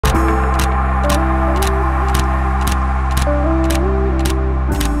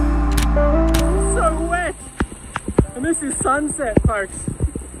this sunset, folks.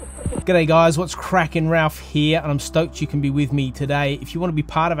 G'day guys, what's cracking? Ralph here, and I'm stoked you can be with me today. If you want to be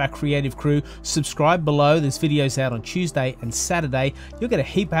part of our creative crew, subscribe below. There's videos out on Tuesday and Saturday. You'll get a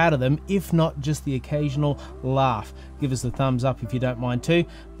heap out of them, if not just the occasional laugh. Give us the thumbs up if you don't mind too.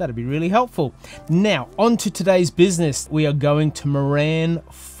 That'd be really helpful. Now, on to today's business. We are going to Moran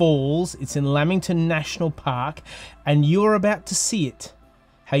Falls. It's in Lamington National Park, and you're about to see it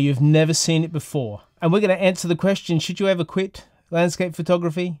how you've never seen it before. And we're going to answer the question, should you ever quit landscape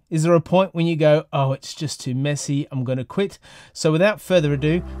photography? Is there a point when you go, oh, it's just too messy, I'm going to quit? So without further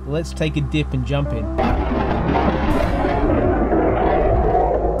ado, let's take a dip and jump in.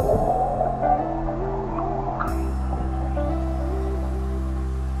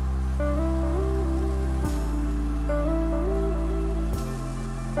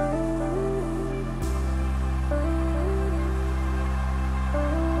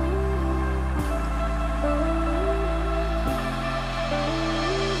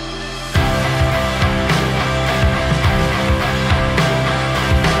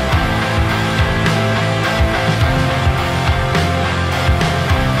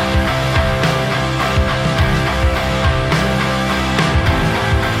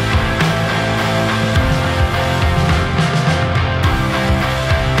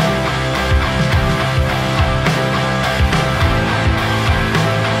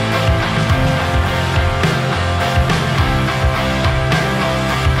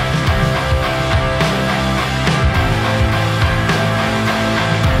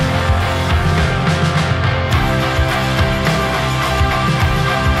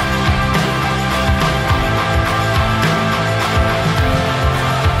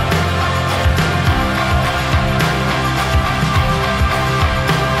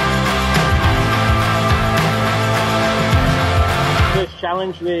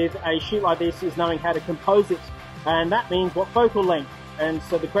 Challenge with a shoot like this is knowing how to compose it, and that means what focal length. And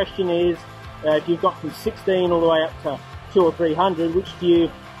so the question is, if you've got from 16 all the way up to 200 or 300, which do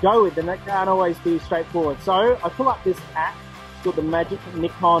you go with? And that can't always be straightforward. So I pull up this app, it's called the Magic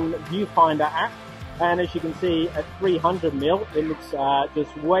Nikon Viewfinder app, and as you can see at 300mm it looks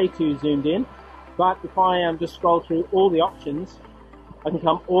just way too zoomed in. But if I just scroll through all the options, I can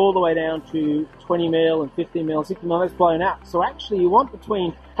come all the way down to 20mm and 15mm, 60mm, that's blown out. So actually you want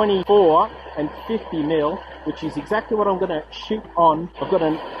between 24 and 50mm, which is exactly what I'm going to shoot on. I've got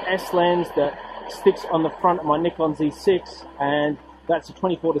an S lens that sticks on the front of my Nikon Z6, and that's a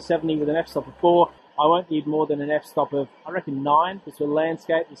 24 to 70 with an f-stop of 4. I won't need more than an f-stop of, I reckon, 9. It's a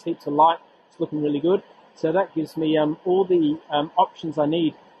landscape, there's heaps of light, it's looking really good. So that gives me all the options I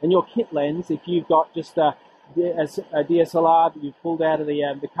need. And your kit lens, if you've got just a DSLR that you've pulled out of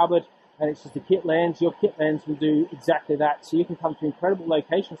the cupboard and it's just a kit lens, your kit lens will do exactly that. So you can come to incredible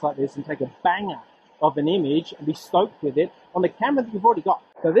locations like this and take a banger of an image and be stoked with it on the camera that you've already got.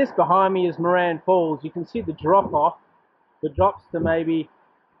 So this behind me is Moran Falls. You can see the drop off. The drops to maybe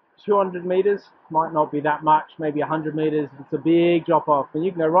 200 meters, might not be that much, maybe 100 meters. It's a big drop off, and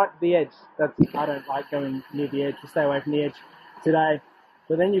you can go right to the edge. I don't like going near the edge, to stay away from the edge today.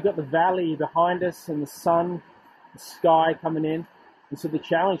 But then you've got the valley behind us and the sun, the sky coming in. And so the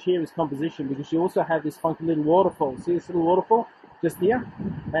challenge here is composition, because you also have this funky little waterfall. See this little waterfall just here?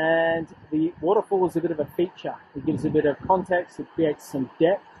 And the waterfall is a bit of a feature. It gives a bit of context, it creates some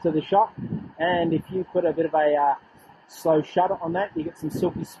depth to the shot. And if you put a bit of a slow shutter on that, you get some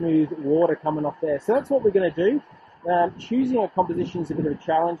silky smooth water coming off there. So that's what we're going to do. Choosing a composition is a bit of a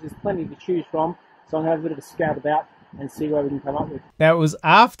challenge. There's plenty to choose from. So I'm going to have a bit of a scout about and see what we can come up with. Now, it was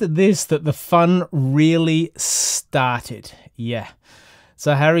after this that the fun really started. Yeah.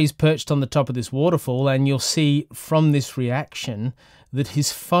 So Harry's perched on the top of this waterfall, and you'll see from this reaction that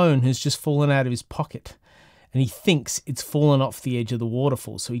his phone has just fallen out of his pocket. And he thinks it's fallen off the edge of the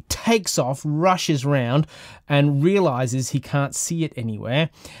waterfall. So he takes off, rushes round, and realizes he can't see it anywhere.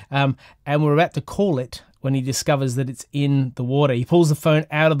 And we're about to call it when he discovers that it's in the water. He pulls the phone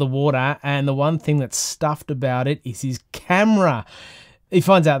out of the water, and the one thing that's stuffed about it is his camera. He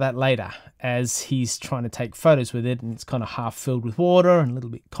finds out that later as he's trying to take photos with it, and it's kind of half filled with water and a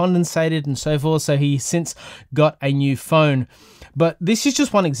little bit condensated and so forth. So he's since got a new phone. But this is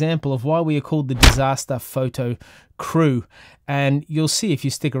just one example of why we are called the Disaster Photo Crew. And you'll see, if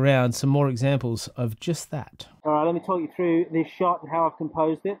you stick around, some more examples of just that. All right, let me talk you through this shot and how I've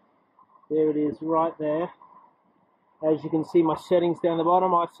composed it. There it is right there. As you can see, my settings down the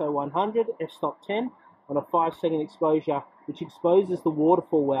bottom, ISO 100, f-stop 10, on a 5-second exposure, which exposes the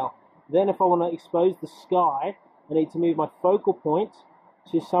waterfall well. Then if I want to expose the sky, I need to move my focal point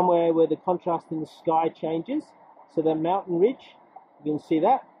to somewhere where the contrast in the sky changes. So the mountain ridge, you can see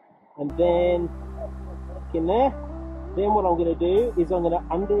that. And then in there, Then what I'm going to do is I'm going to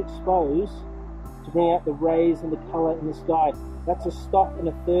underexpose to bring out the rays and the colour in the sky. That's a stop and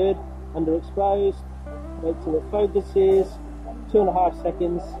a third, underexposed. Wait till it focuses, 2.5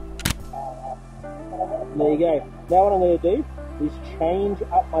 seconds. And there you go. Now what I'm going to do is change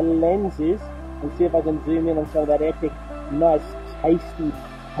up my lenses and see if I can zoom in on some of that epic, nice, tasty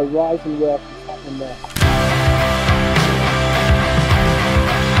horizon work that's happening there.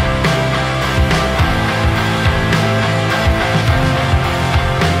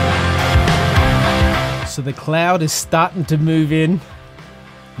 So the cloud is starting to move in.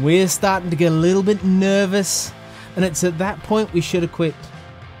 We're starting to get a little bit nervous, and it's at that point we should have quit.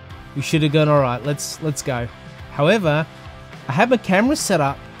 We should have gone, all right, let's go. However, I had my camera set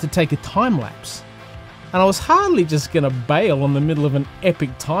up to take a time lapse, and I was hardly just going to bail on the middle of an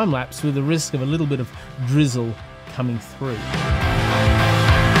epic time lapse with the risk of a little bit of drizzle coming through.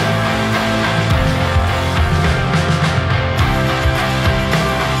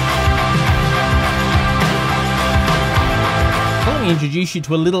 Let me introduce you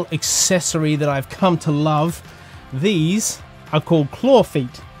to a little accessory that I've come to love. These are called claw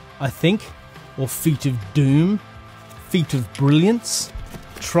feet, I think, or feet of doom, feet of brilliance,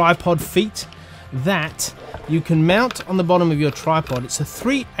 tripod feet that you can mount on the bottom of your tripod. It's a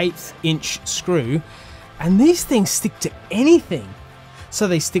 3/8 inch screw, and these things stick to anything. So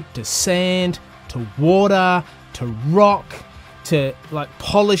they stick to sand, to water, to rock, to like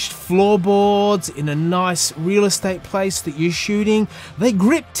polished floorboards in a nice real estate place that you're shooting. They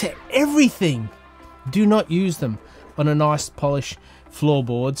grip to everything. Do not use them on a nice polished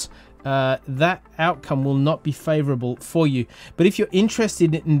floorboards. That outcome will not be favorable for you. But if you're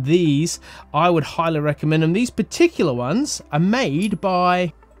interested in these, I would highly recommend them. These particular ones are made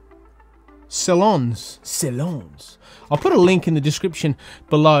by Salons. I'll put a link in the description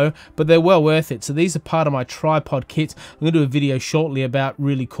below, but they're well worth it. So these are part of my tripod kit. I'm going to do a video shortly about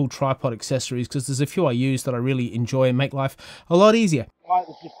really cool tripod accessories, because there's a few I use that I really enjoy and make life a lot easier. I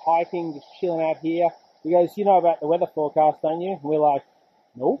was just hiking, just chilling out here. He goes, you know about the weather forecast, don't you? And we're like,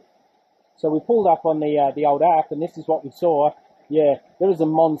 no. So we pulled up on the old app, and this is what we saw. Yeah, there is a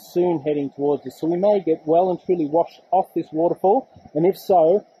monsoon heading towards us, so we may get well and truly washed off this waterfall. And if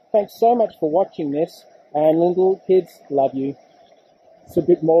so, thanks so much for watching this. And little kids, love you. It's a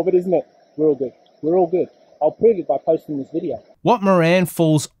bit morbid, isn't it? We're all good. We're all good. I'll prove it by posting this video. What Moran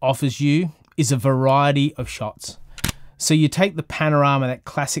Falls offers you is a variety of shots. So you take the panorama, that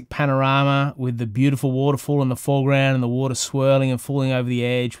classic panorama with the beautiful waterfall in the foreground and the water swirling and falling over the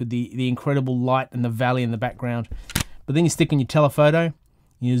edge with the incredible light and the valley in the background. But then you stick on your telephoto,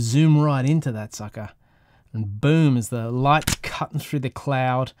 you zoom right into that sucker, and boom, as the light's cutting through the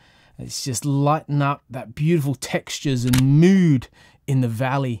cloud, it's just lighting up that beautiful textures and mood in the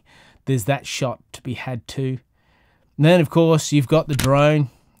valley. There's that shot to be had too. And then, of course, you've got the drone.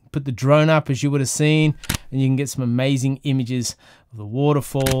 Put the drone up, as you would have seen, and you can get some amazing images of the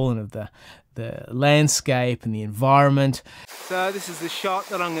waterfall and of the landscape and the environment. So this is the shot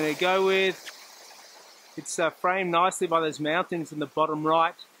that I'm going to go with. It's framed nicely by those mountains in the bottom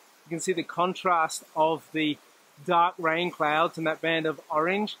right. You can see the contrast of the dark rain clouds and that band of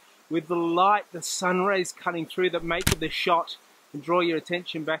orange with the light, the sun rays cutting through that make the shot and draw your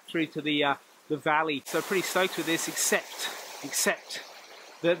attention back through to the valley. So pretty stoked with this, except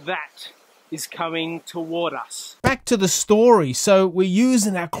that is coming toward us. Back to the story. So we're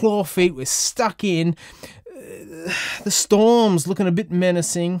using our claw feet, we're stuck in. The storm's looking a bit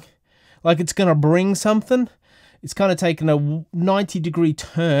menacing, like it's gonna bring something. It's kind of taken a 90-degree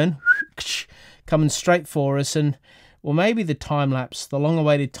turn, coming straight for us, and well, maybe the time-lapse, the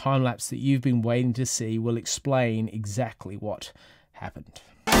long-awaited time-lapse that you've been waiting to see will explain exactly what happened.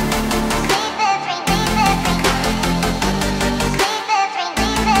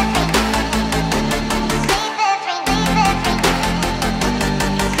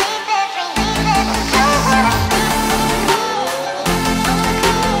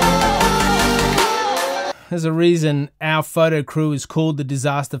 There's a reason our photo crew is called the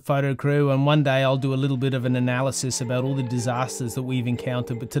Disaster Photo Crew, and one day I'll do a little bit of an analysis about all the disasters that we've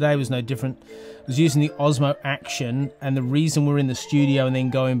encountered, but today was no different. I was using the Osmo Action, and the reason we're in the studio and then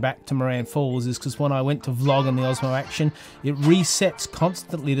going back to Moran Falls is because when I went to vlog on the Osmo Action, it resets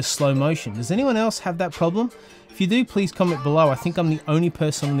constantly to slow motion. Does anyone else have that problem? If you do, please comment below. I think I'm the only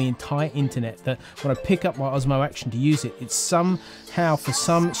person on the entire internet that when I pick up my Osmo Action to use it, it somehow, for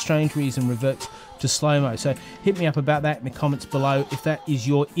some strange reason, reverts to slow-mo. So hit me up about that in the comments below if that is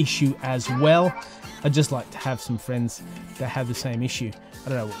your issue as well. I'd just like to have some friends that have the same issue. I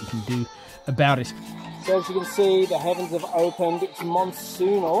don't know what we can do about it. So as you can see, the heavens have opened. It's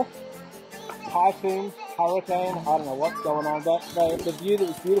monsoonal. typhoon, hurricane, I don't know what's going on, but the view that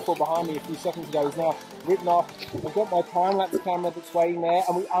was beautiful behind me a few seconds ago is now written off. I've got my time-lapse camera that's waiting there,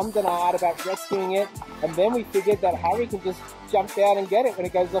 and we ummed and ahed about rescuing it, and then we figured that Harry can just jump down and get it when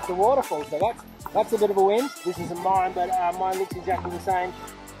it goes off the waterfall, so that's a bit of a win. This isn't mine, but mine looks exactly the same.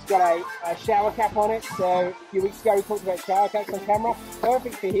 It's got a shower cap on it, so a few weeks ago we talked about shower caps on camera.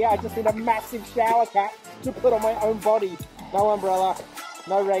 Perfect for here. I just need a massive shower cap to put on my own body. No umbrella,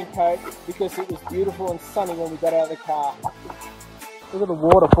 no raincoat, because it was beautiful and sunny when we got out of the car. Look at the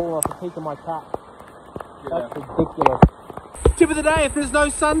water falling off the peak of my cap. Yeah. That's ridiculous. Tip of the day, if there's no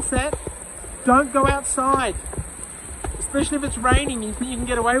sunset, don't go outside. Especially if it's raining, you think you can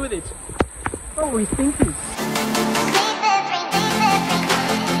get away with it. What were we thinking?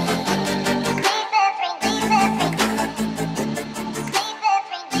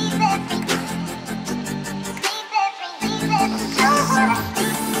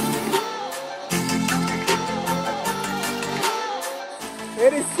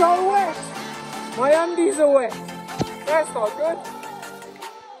 It is so wet! My undies are wet! That's not good!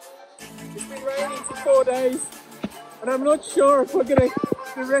 It's been raining for 4 days and I'm not sure if we're gonna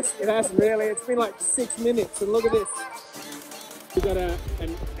the rest. It hasn't really, it's been like 6 minutes and look at this. We've got an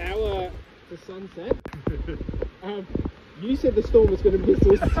hour to sunset. You said the storm was gonna miss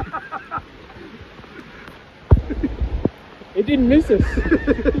us. It didn't miss us.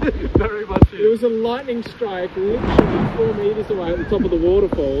 Very much. It was a lightning strike literally 4 meters away at the top of the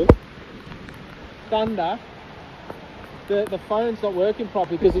waterfall. Thunder. The phone's not working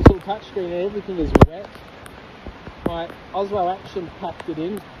properly because it's all touchscreen and everything is wet. My Osmo Action packed it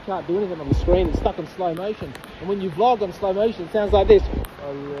in. Can't do anything on the screen. It's stuck in slow motion. And when you vlog on slow motion, it sounds like this.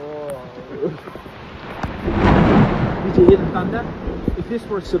 Hello. Did you hear the thunder? If this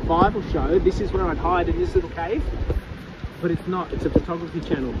were a survival show, this is where I'd hide in this little cave. But it's not, it's a photography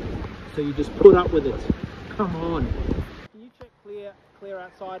channel. So you just put up with it. Come on. Can you check clear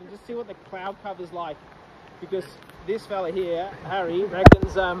outside and just see what the cloud cover's like? Because this fella here, Harry,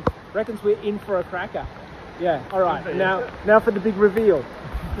 reckons we're in for a cracker. Yeah, alright. Now for the big reveal.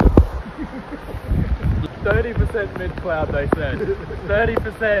 30% mid-cloud, they said.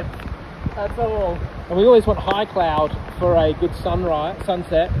 30%. That's all. And we always want high cloud for a good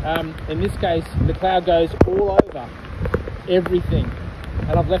sunset. In this case, the cloud goes all over everything,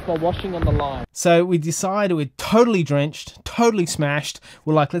 and I've left my washing on the line. So we decided we're totally drenched, totally smashed.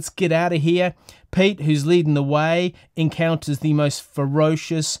 We're like, let's get out of here. Pete, who's leading the way, encounters the most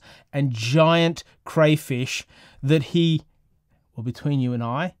ferocious and giant crayfish that well, between you and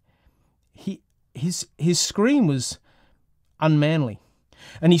I, his scream was unmanly.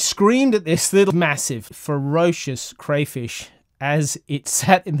 And he screamed at this little massive, ferocious crayfish as it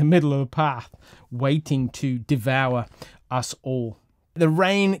sat in the middle of the path, waiting to devour us all. The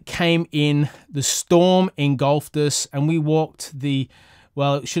rain came in, the storm engulfed us, and we walked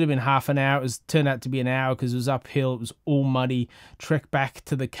well, it should have been half an hour. It turned out to be an hour because it was uphill. It was all muddy. Trek back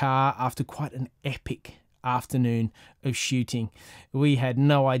to the car after quite an epic afternoon of shooting. We had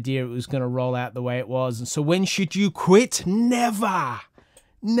no idea it was going to roll out the way it was. And so when should you quit? Never.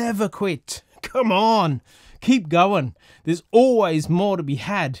 Never quit. Come on. Keep going. There's always more to be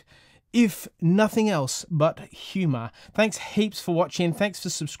had. If nothing else but humour. Thanks heaps for watching. Thanks for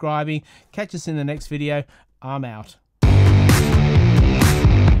subscribing. Catch us in the next video. I'm out.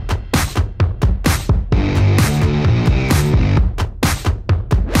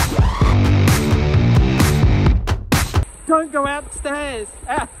 Don't go upstairs.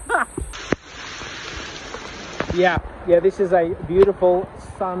 Yeah, this is a beautiful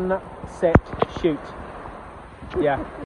sunset shoot. Yeah.